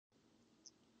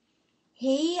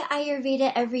Hey,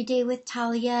 Ayurveda Every Day with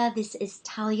Talya. This is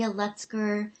Talya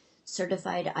Lutzker,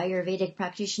 certified Ayurvedic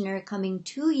practitioner, coming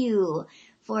to you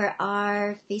for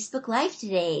our Facebook Live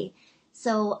today.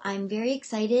 So I'm very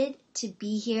excited to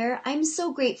be here. I'm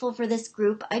so grateful for this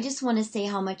group. I just want to say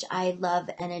how much I love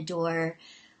and adore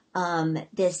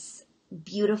this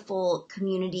beautiful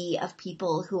community of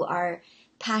people who are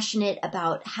passionate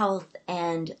about health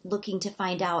and looking to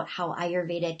find out how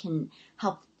Ayurveda can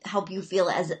help you feel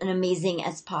as an amazing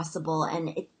as possible.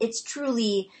 And it's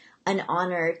truly an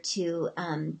honor to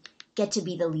get to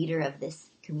be the leader of this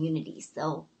community.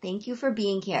 So thank you for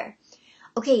being here.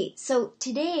 Okay, so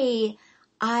today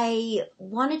I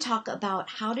want to talk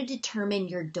about how to determine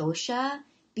your dosha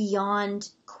beyond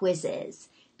quizzes,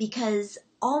 because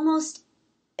almost,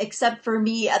 except for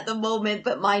me at the moment,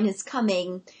 but mine is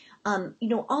coming,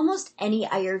 almost any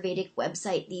Ayurvedic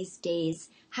website these days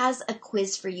has a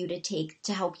quiz for you to take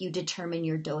to help you determine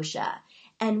your dosha.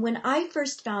 And when I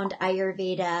first found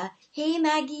Ayurveda, hey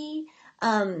Maggie,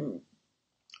 when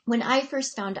I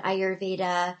first found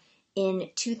Ayurveda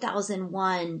in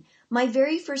 2001, my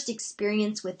very first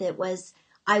experience with it was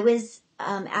I was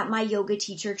at my yoga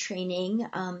teacher training,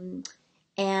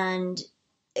 and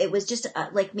it was just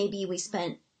like maybe we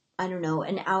spent, I don't know,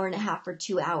 an hour and a half or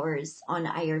 2 hours on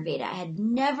Ayurveda. I had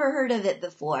never heard of it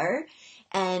before.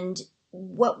 And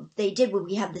what they did was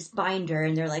we had this binder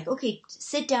and they're like, okay,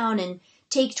 sit down and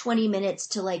take 20 minutes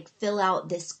to like fill out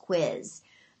this quiz.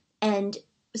 And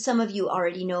some of you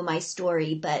already know my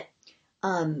story, but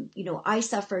I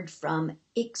suffered from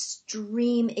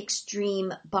extreme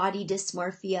body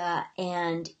dysmorphia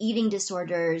and eating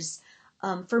disorders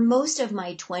for most of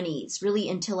my 20s, really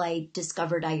until I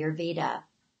discovered Ayurveda.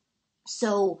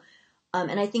 So,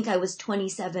 and I think I was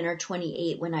 27 or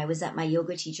 28 when I was at my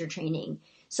yoga teacher training.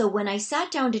 So when I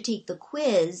sat down to take the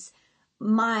quiz,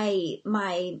 my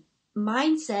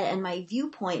mindset and my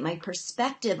viewpoint, my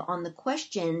perspective on the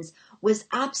questions was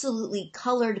absolutely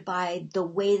colored by the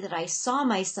way that I saw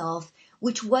myself,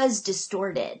 which was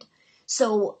distorted.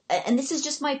 So, and this is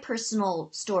just my personal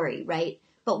story, right?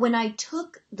 But when I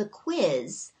took the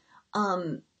quiz,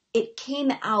 it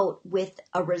came out with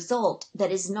a result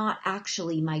that is not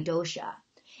actually my dosha.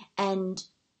 And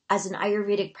as an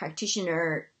Ayurvedic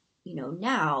practitioner,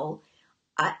 now,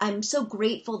 I'm so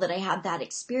grateful that I had that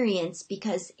experience,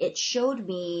 because it showed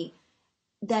me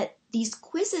that these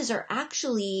quizzes are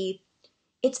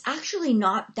it's actually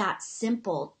not that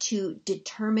simple to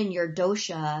determine your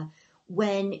dosha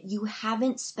when you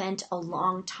haven't spent a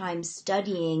long time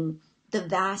studying the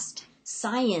vast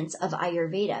science of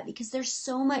Ayurveda, because there's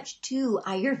so much to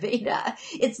Ayurveda.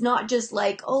 It's not just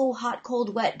like, oh, hot,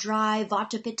 cold, wet, dry,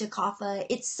 vata, pitta, kapha.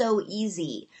 It's so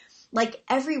easy. Like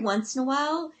every once in a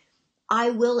while, I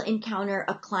will encounter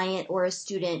a client or a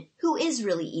student who is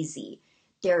really easy.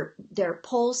 Their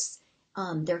pulse,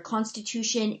 their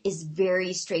constitution is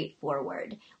very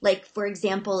straightforward. Like, for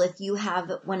example, if you have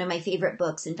one of my favorite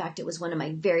books, in fact, it was one of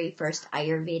my very first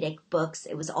Ayurvedic books.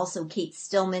 It was also Kate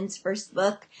Stillman's first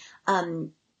book.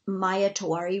 Maya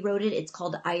Tawari wrote it. It's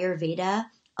called Ayurveda,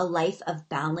 A Life of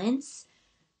Balance.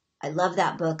 I love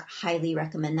that book. Highly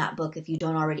recommend that book if you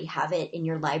don't already have it in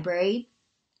your library.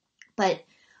 But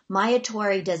Maya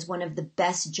Tawari does one of the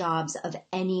best jobs of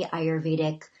any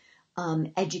Ayurvedic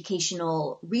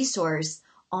educational resource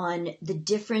on the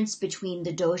difference between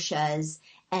the doshas.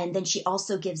 And then she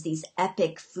also gives these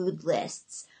epic food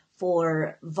lists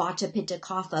for vata, pitta,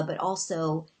 kapha, but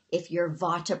also if you're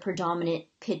vata predominant,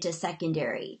 pitta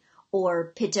secondary,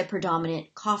 or pitta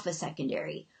predominant, kapha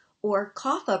secondary, or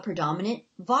kapha predominant,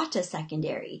 vata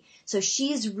secondary. So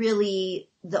she's really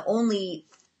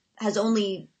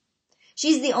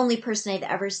she's the only person I've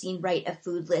ever seen write a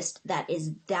food list that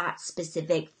is that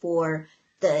specific for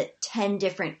the 10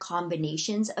 different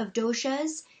combinations of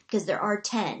doshas, because there are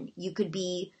 10. You could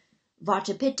be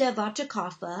vata pitta, vata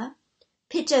kapha,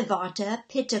 pitta vata,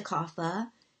 pitta kapha,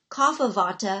 kapha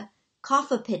vata,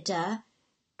 kapha pitta,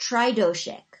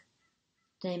 tridoshic.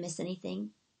 Did I miss anything?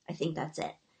 I think that's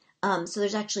it. So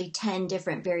there's actually 10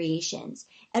 different variations.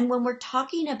 And when we're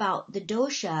talking about the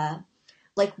dosha,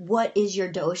 like what is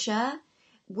your dosha,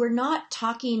 we're not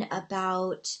talking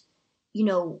about,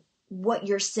 what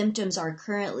your symptoms are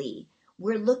currently.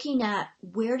 We're looking at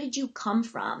where did you come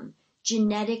from,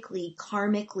 genetically,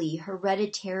 karmically,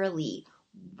 hereditarily.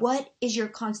 What is your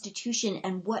constitution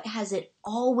and what has it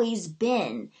always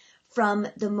been from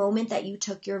the moment that you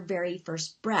took your very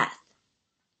first breath?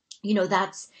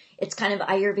 It's kind of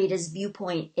Ayurveda's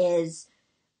viewpoint is,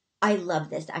 I love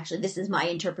this, actually, this is my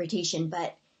interpretation,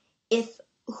 but if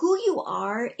who you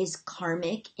are is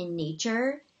karmic in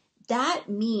nature, that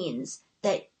means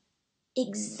that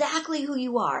exactly who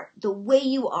you are, the way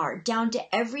you are, down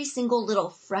to every single little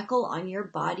freckle on your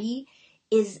body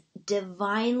is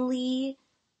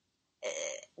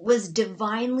was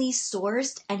divinely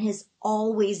sourced and has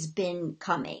always been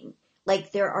coming.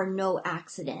 Like there are no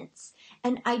accidents.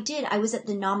 And I was at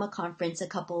the NAMA conference a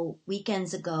couple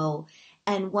weekends ago,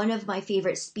 and one of my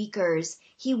favorite speakers,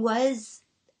 he was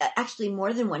actually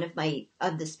more than one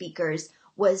of the speakers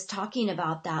was talking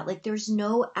about that. Like there's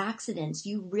no accidents.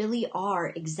 You really are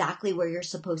exactly where you're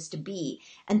supposed to be.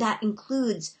 And that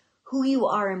includes who you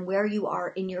are and where you are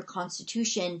in your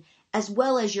constitution, as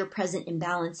well as your present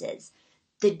imbalances.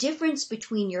 The difference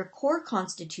between your core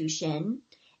constitution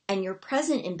and your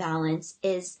present imbalance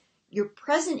is your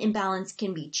present imbalance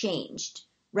can be changed,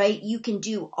 right? You can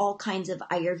do all kinds of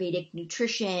Ayurvedic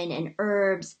nutrition and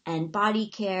herbs and body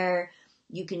care.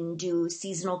 You can do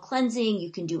seasonal cleansing.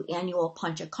 You can do annual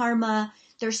panchakarma.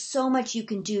 There's so much you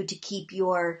can do to keep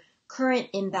your current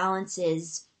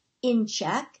imbalances in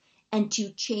check and to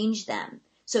change them.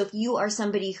 So if you are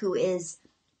somebody who is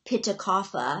pitta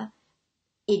kapha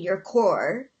in your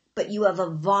core, but you have a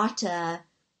vata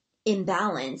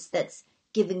imbalance that's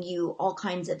giving you all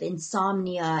kinds of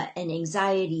insomnia and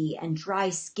anxiety and dry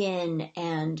skin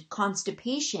and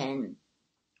constipation,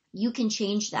 you can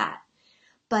change that.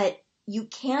 But you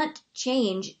can't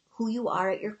change who you are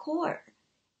at your core.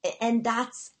 And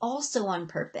that's also on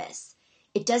purpose.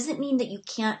 It doesn't mean that you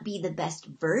can't be the best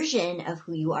version of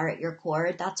who you are at your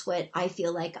core. That's what I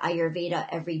feel like Ayurveda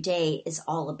Every Day is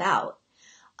all about.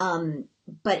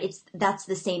 But that's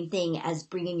the same thing as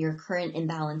bringing your current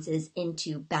imbalances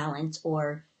into balance,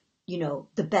 or,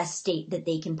 the best state that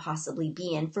they can possibly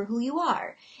be in for who you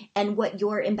are and what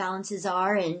your imbalances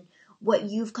are and what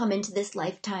you've come into this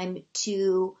lifetime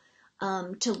to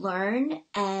learn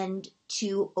and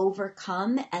to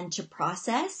overcome and to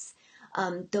process.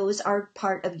 Those are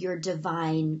part of your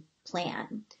divine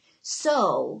plan.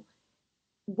 So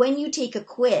when you take a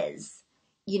quiz,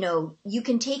 you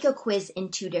can take a quiz in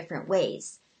two different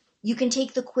ways. You can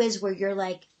take the quiz where you're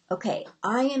like, okay,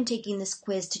 I am taking this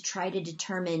quiz to try to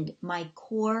determine my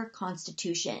core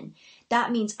constitution.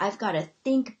 That means I've got to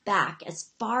think back as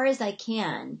far as I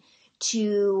can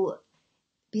to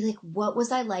be like, what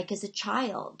was I like as a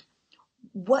child?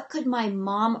 What could my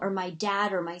mom or my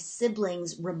dad or my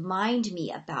siblings remind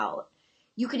me about?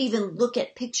 You could even look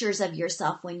at pictures of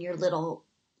yourself when you're little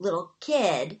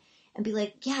kid and be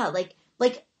like, yeah, like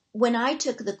when I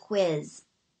took the quiz,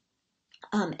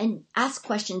 and ask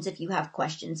questions if you have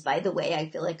questions. By the way, I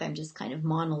feel like I'm just kind of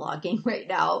monologuing right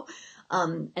now.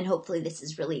 And hopefully this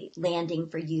is really landing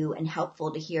for you and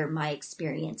helpful to hear my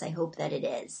experience. I hope that it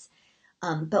is.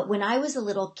 But when I was a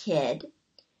little kid,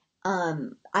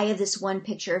 I have this one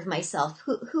picture of myself.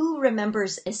 Who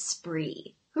remembers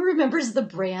Esprit? Who remembers the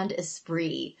brand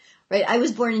Esprit? Right? I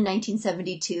was born in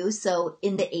 1972. So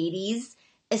in the 80s,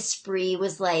 Esprit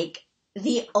was like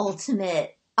the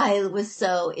ultimate. I was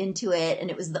so into it, and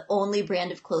it was the only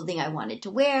brand of clothing I wanted to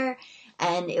wear.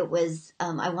 And it was,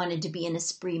 I wanted to be an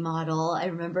Esprit model. I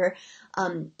remember,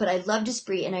 but I loved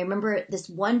Esprit. And I remember this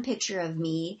one picture of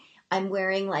me. I'm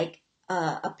wearing like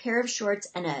a pair of shorts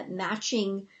and a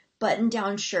matching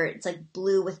button-down shirt. It's like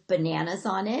blue with bananas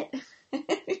on it.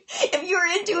 If you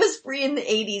were into Esprit in the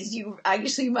 80s, you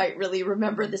actually might really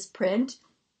remember this print.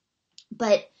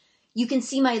 But you can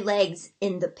see my legs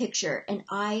in the picture, and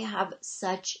I have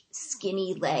such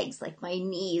skinny legs. Like my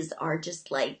knees are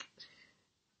just like,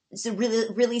 so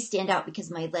really, really stand out because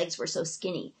my legs were so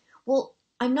skinny. Well,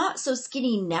 I'm not so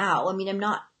skinny now. I mean, I'm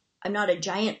not a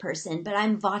giant person, but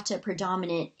I'm Vata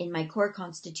predominant in my core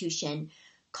constitution,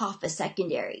 Kapha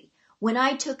secondary. When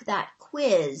I took that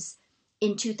quiz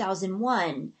in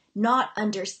 2001, not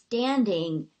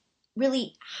understanding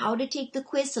really how to take the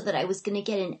quiz so that I was going to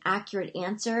get an accurate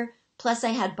answer. Plus I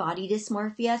had body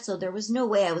dysmorphia, so there was no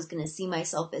way I was going to see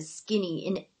myself as skinny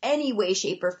in any way,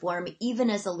 shape, or form,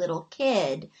 even as a little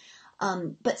kid.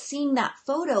 But seeing that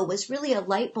photo was really a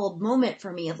light bulb moment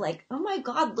for me of like, oh my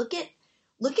God, look at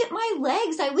my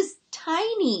legs. I was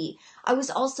tiny. I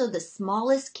was also the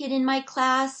smallest kid in my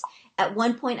class. At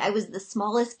one point, I was the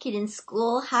smallest kid in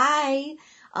school. Hi.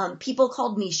 People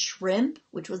called me shrimp,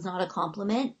 which was not a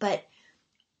compliment, but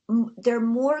there are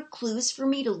more clues for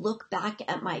me to look back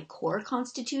at my core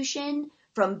constitution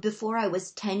from before I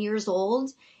was 10 years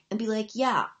old and be like,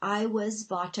 yeah, I was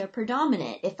Vata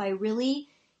predominant. If I really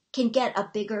can get a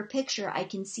bigger picture, I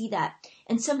can see that.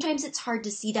 And sometimes it's hard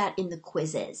to see that in the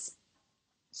quizzes.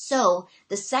 So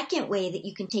the second way that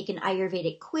you can take an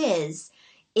Ayurvedic quiz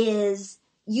is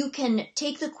you can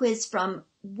take the quiz from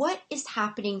what is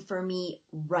happening for me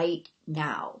right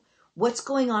now. what's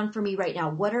going on for me right now?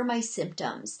 What are my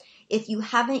symptoms? If you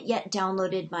haven't yet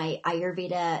downloaded my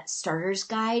Ayurveda Starters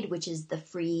Guide, which is the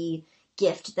free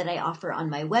gift that I offer on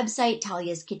my website,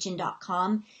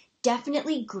 talyaskitchen.com,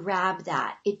 definitely grab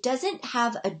that. It doesn't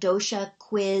have a dosha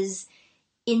quiz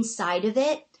inside of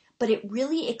it, but it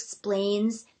really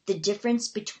explains the difference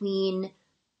between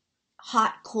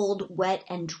hot, cold, wet,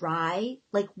 and dry,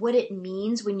 like what it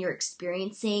means when you're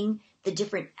experiencing the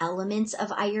different elements of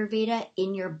Ayurveda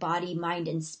in your body, mind,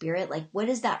 and spirit. Like, what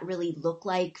does that really look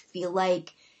like, feel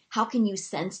like? How can you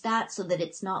sense that so that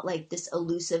it's not like this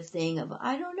elusive thing of,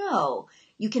 I don't know.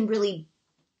 You can really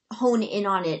hone in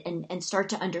on it and start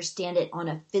to understand it on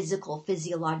a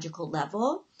physiological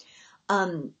level.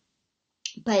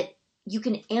 But you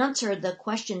can answer the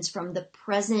questions from the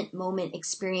present moment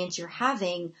experience you're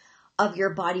having of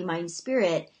your body, mind,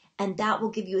 spirit, and that will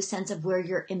give you a sense of where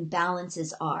your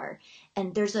imbalances are.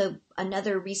 And there's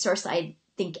another resource I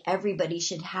think everybody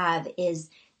should have is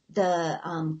the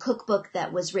cookbook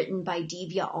that was written by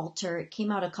Divya Alter. It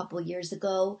came out a couple years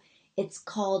ago. It's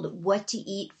called What to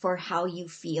Eat for How You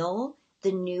Feel,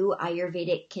 the New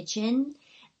Ayurvedic Kitchen.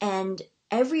 And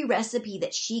every recipe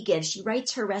that she gives, she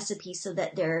writes her recipes so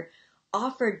that they're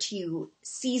offered to you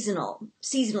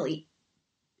seasonally,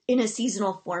 in a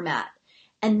seasonal format.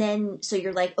 And then, so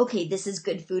you're like, okay, this is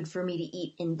good food for me to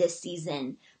eat in this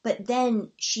season. But then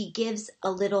she gives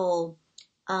a little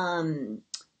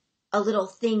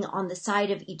thing on the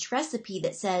side of each recipe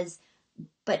that says,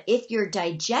 but if your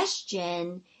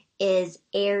digestion is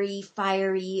airy,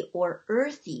 fiery, or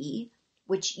earthy,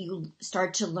 which you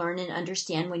start to learn and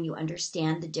understand when you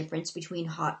understand the difference between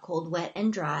hot, cold, wet,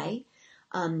 and dry,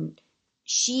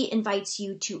 she invites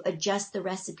you to adjust the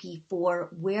recipe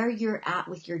for where you're at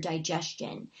with your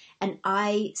digestion. And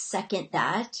I second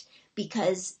that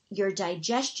because your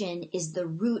digestion is the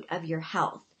root of your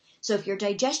health. So if your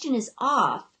digestion is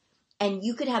off, and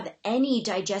you could have any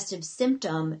digestive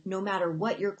symptom, no matter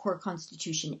what your core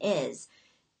constitution is,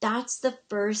 that's the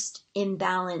first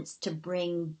imbalance to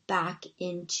bring back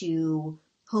into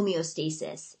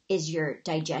homeostasis is your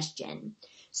digestion.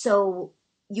 So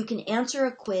you can answer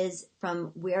a quiz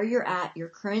from where you're at, your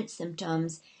current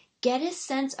symptoms, get a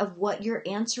sense of what you're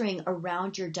answering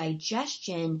around your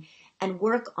digestion and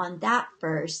work on that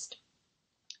first.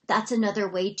 That's another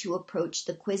way to approach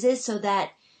the quizzes so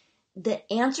that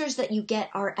the answers that you get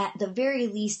are at the very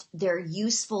least, they're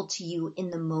useful to you in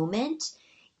the moment,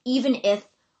 even if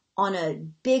on a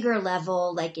bigger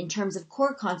level, like in terms of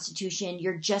core constitution,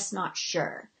 you're just not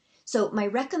sure. So my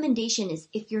recommendation is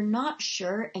if you're not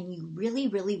sure and you really,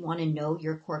 really want to know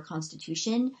your core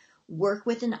constitution, work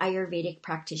with an Ayurvedic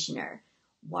practitioner.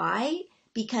 Why?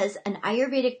 Because an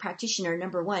Ayurvedic practitioner,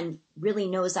 number one, really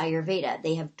knows Ayurveda.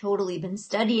 They have totally been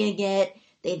studying it.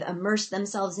 They've immersed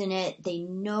themselves in it. They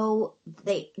know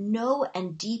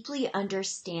and deeply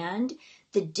understand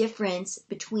the difference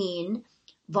between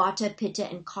Vata, Pitta,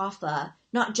 and Kapha,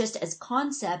 not just as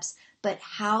concepts, but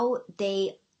how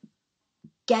they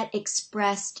get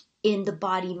expressed in the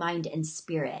body, mind, and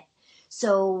spirit.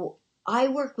 So I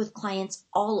work with clients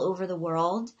all over the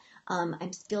world.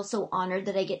 I feel so honored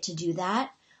that I get to do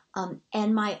that.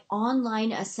 And my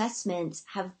online assessments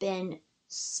have been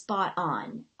spot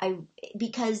on.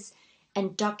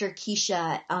 And Dr.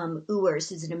 Keisha Ewers,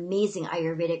 who's an amazing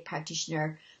Ayurvedic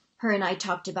practitioner, her and I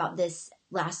talked about this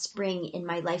last spring in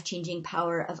my Life-Changing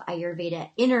Power of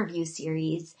Ayurveda interview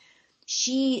series.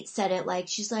 She said it like,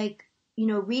 she's like,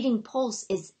 reading pulse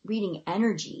is reading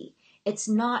energy. It's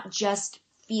not just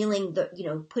feeling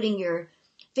putting your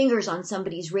fingers on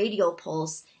somebody's radial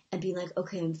pulse and being like,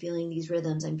 okay, I'm feeling these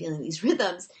rhythms.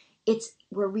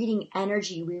 We're reading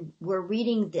energy. We're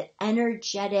reading the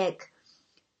energetic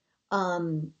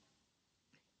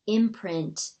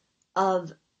imprint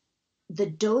of the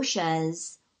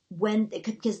doshas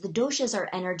because the doshas are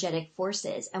energetic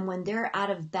forces, and when they're out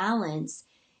of balance,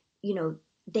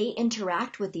 they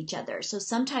interact with each other. So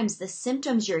sometimes the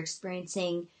symptoms you're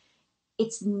experiencing,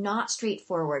 it's not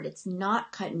straightforward. It's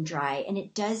not cut and dry. And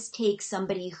it does take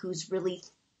somebody who's really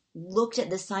looked at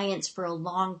the science for a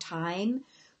long time,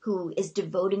 who is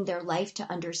devoting their life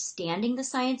to understanding the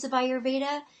science of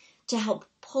Ayurveda to help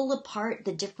pull apart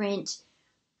the different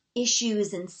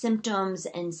issues and symptoms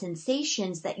and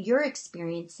sensations that you're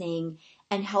experiencing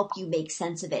and help you make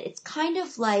sense of it. It's kind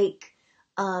of like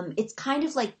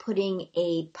putting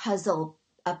a puzzle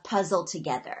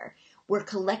together. We're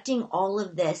collecting all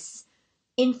of this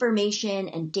information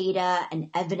and data and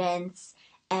evidence,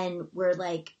 and we're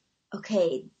like,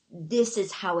 okay, this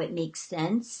is how it makes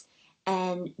sense.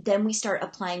 And then we start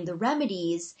applying the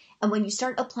remedies. And when you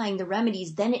start applying the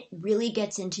remedies, then it really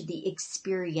gets into the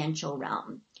experiential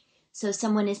realm. So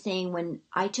someone is saying, when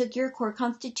I took your core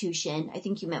constitution, I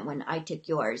think you meant when I took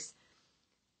yours,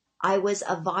 I was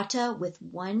a Vata with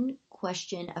one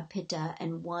question, a Pitta,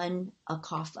 and one a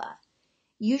Kapha.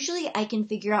 Usually I can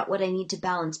figure out what I need to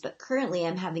balance, but currently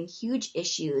I'm having huge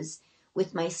issues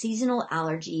with my seasonal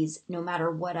allergies no matter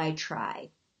what I try.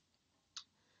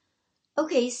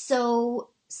 Okay, so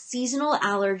seasonal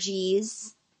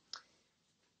allergies,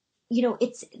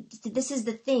 this is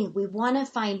the thing. We want to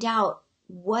find out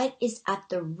what is at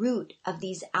the root of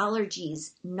these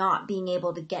allergies not being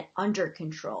able to get under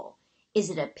control. Is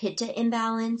it a Pitta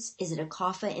imbalance? Is it a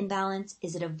Kapha imbalance?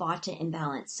 Is it a Vata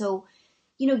imbalance? So,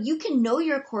 you can know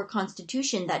your core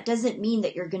constitution. That doesn't mean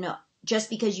that you're going to, just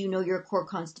because you know your core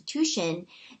constitution,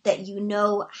 that you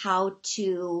know how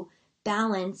to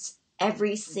balance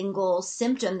every single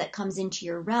symptom that comes into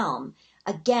your realm.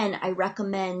 Again, I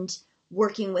recommend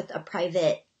working with a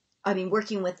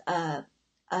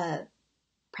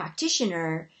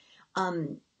practitioner.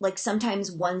 Like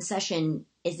sometimes one session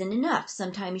isn't enough.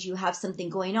 Sometimes you have something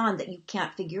going on that you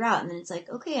can't figure out. And then it's like,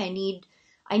 okay, I need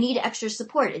extra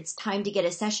support. It's time to get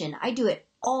a session. I do it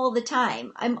all the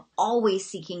time. I'm always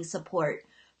seeking support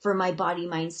for my body,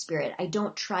 mind, spirit. I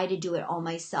don't try to do it all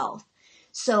myself.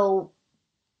 So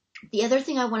the other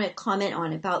thing I want to comment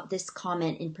on about this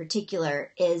comment in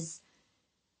particular is,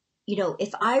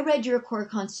 if I read your core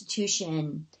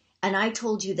constitution and I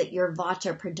told you that you're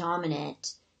Vata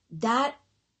predominant, that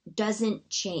doesn't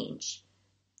change.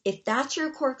 If that's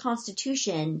your core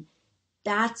constitution,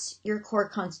 that's your core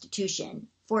constitution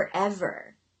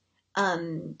forever.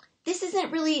 This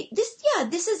isn't really,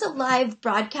 this is a live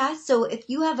broadcast. So if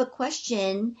you have a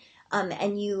question,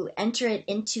 and you enter it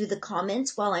into the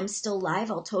comments while I'm still live,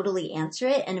 I'll totally answer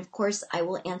it. And of course, I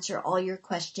will answer all your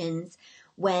questions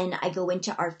when I go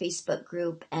into our Facebook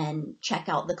group and check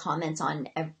out the comments on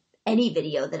any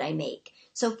video that I make.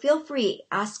 So feel free,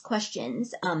 ask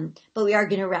questions. But we are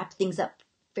going to wrap things up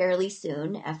fairly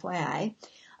soon, FYI.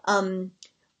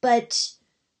 But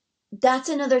that's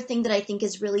another thing that I think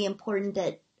is really important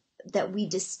that we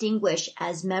distinguish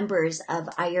as members of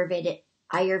Ayurveda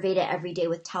Every Day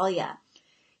with Talya.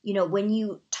 When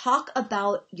you talk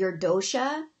about your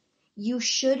dosha, you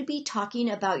should be talking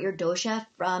about your dosha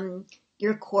from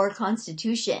your core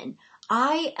constitution.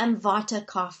 I am Vata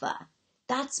Kapha.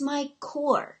 That's my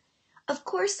core. Of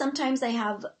course, sometimes I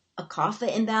have a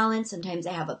Kapha imbalance. Sometimes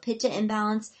I have a Pitta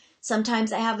imbalance.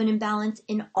 Sometimes I have an imbalance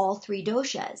in all three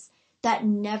doshas. That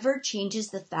never changes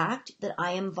the fact that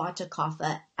I am Vata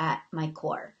Kapha at my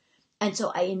core. And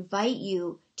so I invite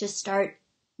you to start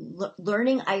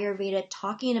learning Ayurveda,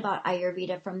 talking about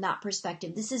Ayurveda from that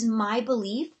perspective. This is my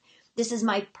belief. This is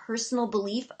my personal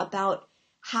belief about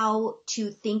how to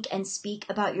think and speak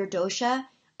about your dosha.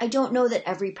 I don't know that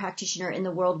every practitioner in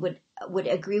the world would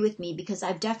agree with me, because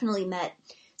I've definitely met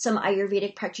some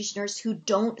Ayurvedic practitioners who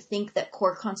don't think that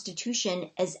core constitution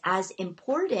is as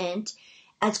important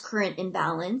as current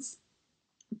imbalance.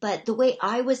 But the way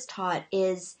I was taught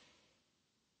is,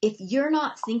 if you're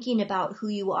not thinking about who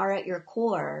you are at your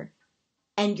core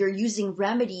and you're using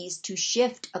remedies to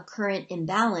shift a current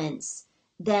imbalance,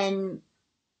 then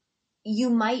you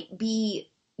might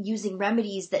be using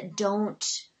remedies that don't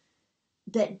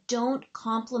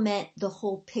complement the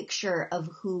whole picture of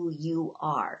who you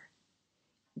are.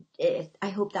 I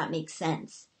hope that makes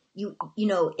sense.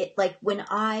 Like when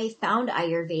I found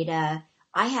Ayurveda,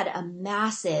 I had a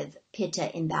massive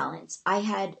Pitta imbalance. I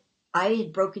had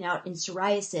broken out in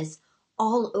psoriasis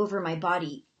all over my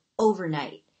body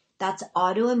overnight. That's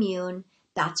autoimmune.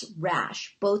 That's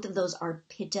rash. Both of those are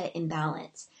Pitta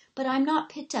imbalance. But I'm not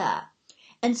Pitta.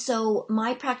 And so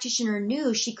my practitioner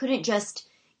knew she couldn't just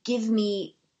give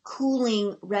me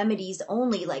cooling remedies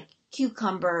only, like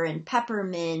cucumber and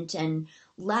peppermint and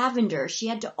lavender. She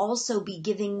had to also be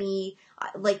giving me,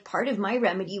 like, part of my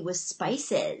remedy was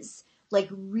spices, like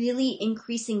really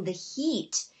increasing the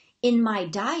heat in my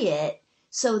diet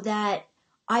so that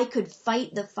I could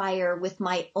fight the fire with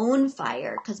my own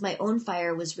fire, because my own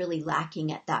fire was really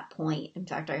lacking at that point. In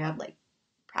fact, I had like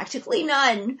practically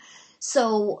none.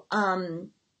 So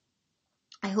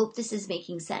I hope this is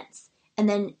making sense. And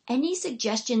then any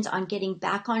suggestions on getting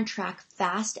back on track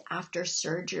fast after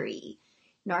surgery?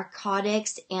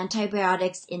 Narcotics,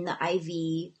 antibiotics in the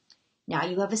IV. Now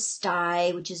you have a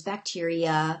sty, which is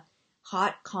bacteria,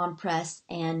 hot compress,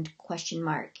 and question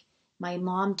mark. My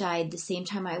mom died the same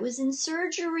time I was in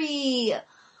surgery.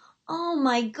 Oh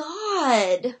my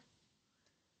God.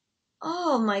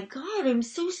 Oh my God, I'm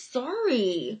so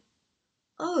sorry.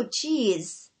 Oh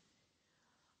geez.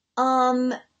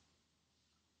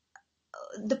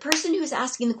 The person who's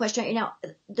asking the question right now,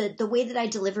 the way that I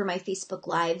deliver my Facebook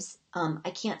Lives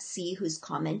I can't see who's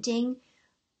commenting.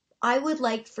 I would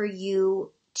like for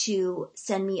you to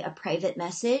send me a private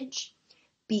message,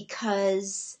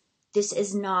 because this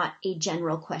is not a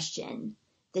general question.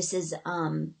 This is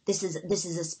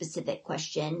a specific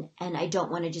question, and I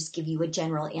don't want to just give you a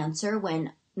general answer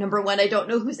when, number one, I don't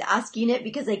know who's asking it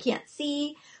because I can't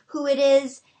see who it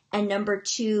is, and number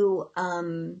two,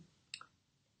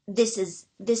 this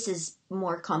is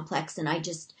more complex, and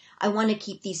I want to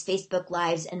keep these Facebook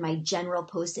Lives and my general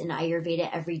posts in Ayurveda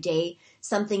every day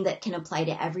something that can apply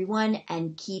to everyone,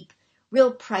 and keep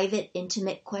real private,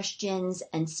 intimate questions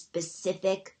and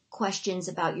specific questions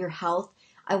about your health.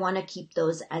 I want to keep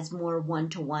those as more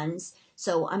one-to-ones.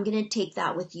 So I'm going to take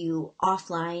that with you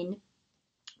offline.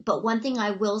 But one thing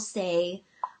I will say,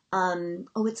 oh,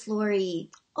 it's Lori.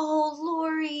 Oh,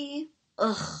 Lori.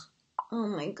 Ugh. Oh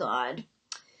my God.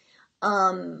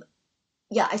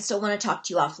 Yeah, I still want to talk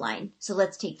to you offline. So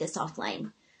let's take this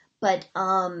offline. But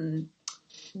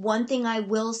one thing I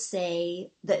will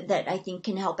say that I think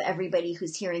can help everybody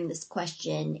who's hearing this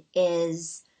question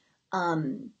is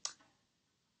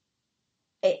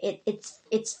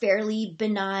it's fairly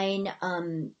benign.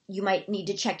 You might need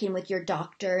to check in with your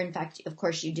doctor. In fact, of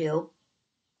course you do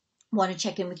want to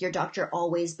check in with your doctor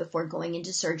always before going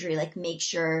into surgery. Like, make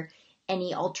sure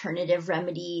any alternative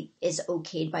remedy is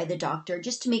okayed by the doctor,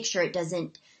 just to make sure it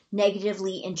doesn't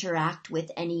negatively interact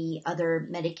with any other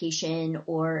medication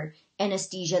or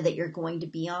anesthesia that you're going to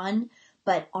be on.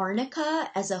 But arnica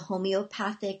as a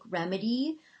homeopathic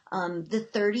remedy, the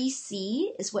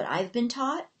 30C is what I've been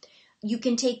taught. You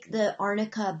can take the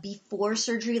arnica before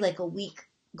surgery, like a week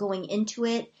going into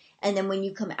it, and then when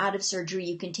you come out of surgery,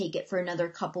 you can take it for another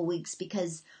couple weeks,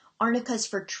 because arnica is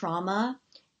for trauma.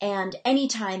 And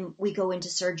anytime we go into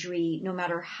surgery, no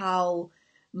matter how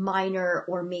minor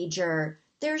or major,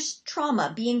 there's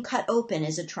trauma. Being cut open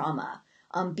is a trauma.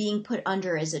 Being put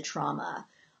under is a trauma.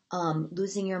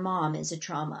 Losing your mom is a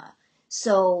trauma.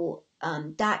 So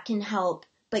that can help.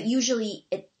 But usually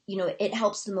it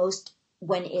helps the most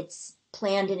when it's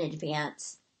planned in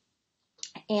advance.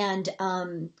 And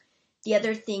the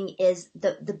other thing is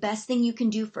the best thing you can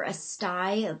do for a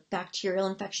sty, a bacterial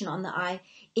infection on the eye,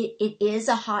 it is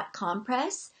a hot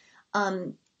compress.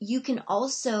 You can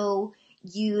also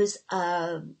use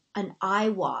an eye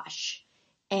wash,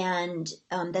 and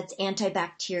that's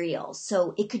antibacterial.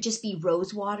 So it could just be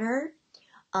rose water.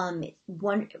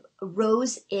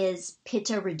 Rose is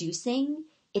pitta reducing.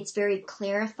 It's very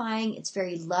clarifying. It's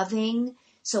very loving.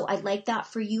 So I like that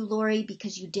for you, Lori,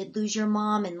 because you did lose your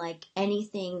mom, and like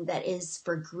anything that is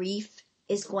for grief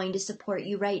is going to support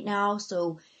you right now.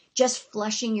 So just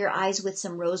flushing your eyes with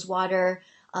some rose water.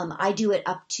 I do it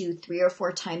up to 3 or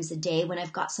 4 times a day when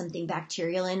I've got something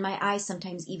bacterial in my eye,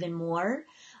 sometimes even more.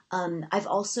 I've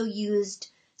also used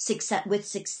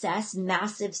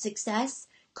massive success,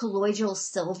 colloidal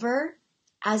silver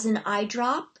as an eye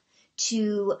drop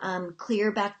to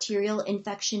clear bacterial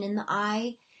infection in the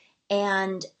eye.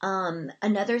 And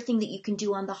another thing that you can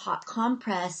do on the hot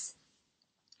compress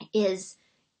is,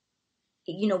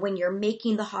 when you're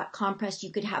making the hot compress,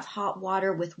 you could have hot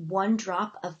water with 1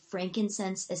 drop of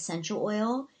frankincense essential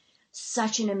oil.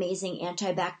 Such an amazing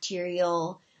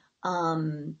antibacterial,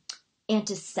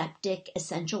 antiseptic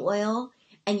essential oil.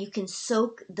 And you can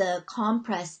soak the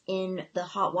compress in the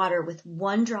hot water with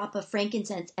 1 drop of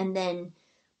frankincense and then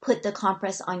put the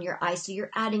compress on your eye. So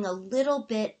you're adding a little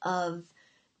bit of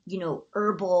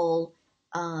herbal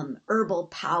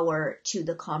power to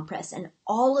the compress, and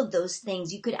all of those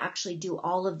things, you could actually do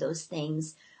all of those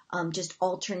things, just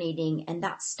alternating, and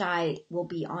that sty will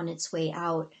be on its way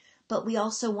out. But we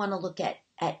also want to look at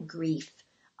grief,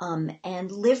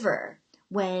 and liver.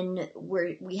 When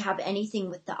we have anything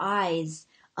with the eyes,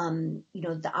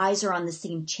 the eyes are on the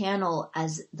same channel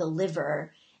as the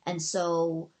liver, and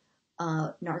so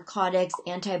narcotics,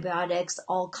 antibiotics,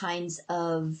 all kinds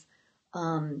of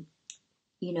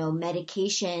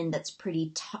medication that's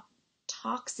pretty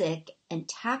toxic and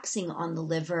taxing on the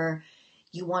liver,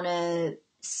 you want to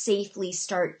safely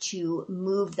start to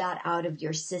move that out of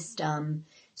your system.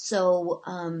 So,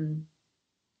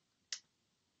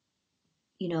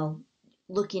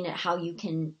 looking at how you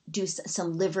can do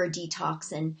some liver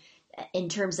detox, and in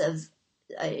terms of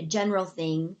a general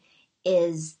thing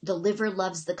is the liver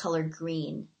loves the color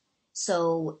green.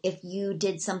 So if you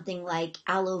did something like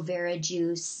aloe vera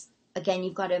juice, again,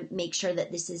 you've got to make sure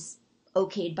that this is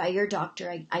okayed by your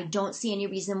doctor. I don't see any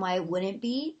reason why it wouldn't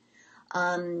be.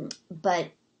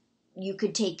 But you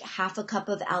could take half a cup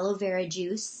of aloe vera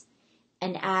juice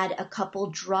and add a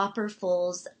couple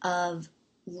dropperfuls of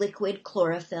liquid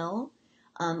chlorophyll.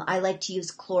 I like to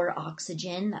use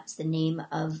chloroxygen. That's the name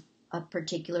of a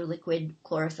particular liquid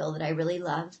chlorophyll that I really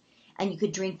love. And you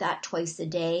could drink that twice a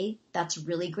day. That's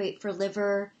really great for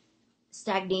liver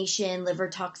stagnation, liver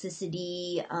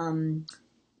toxicity,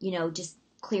 just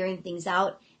clearing things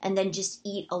out. And then just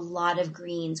eat a lot of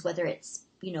greens, whether it's,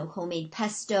 homemade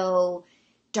pesto,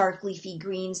 dark leafy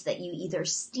greens that you either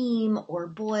steam or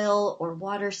boil or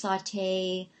water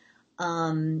saute.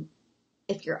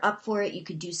 If you're up for it, you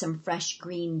could do some fresh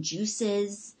green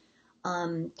juices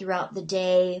throughout the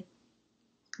day,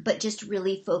 but just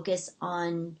really focus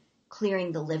on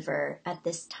clearing the liver at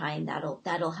this time.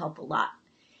 That'll help a lot.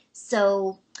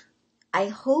 So I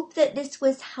hope that this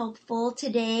was helpful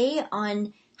today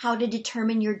on how to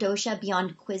determine your dosha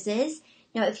beyond quizzes.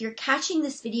 Now, if you're catching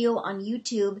this video on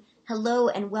YouTube, hello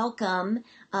and welcome.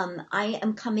 I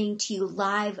am coming to you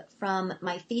live from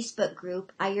my Facebook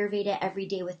group, Ayurveda Every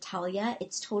with Talya.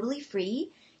 It's totally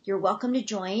free. You're welcome to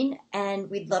join, and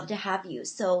we'd love to have you.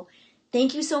 So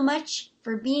thank you so much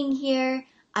for being here.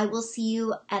 I will see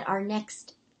you at our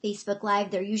next Facebook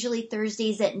Live. They're usually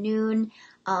Thursdays at noon,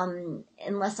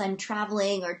 unless I'm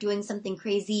traveling or doing something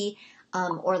crazy.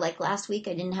 Or like last week,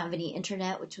 I didn't have any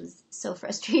internet, which was so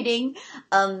frustrating.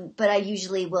 But I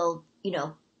usually will,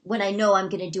 when I know I'm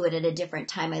going to do it at a different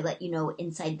time, I let you know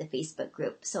inside the Facebook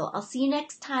group. So I'll see you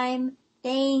next time.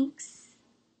 Thanks.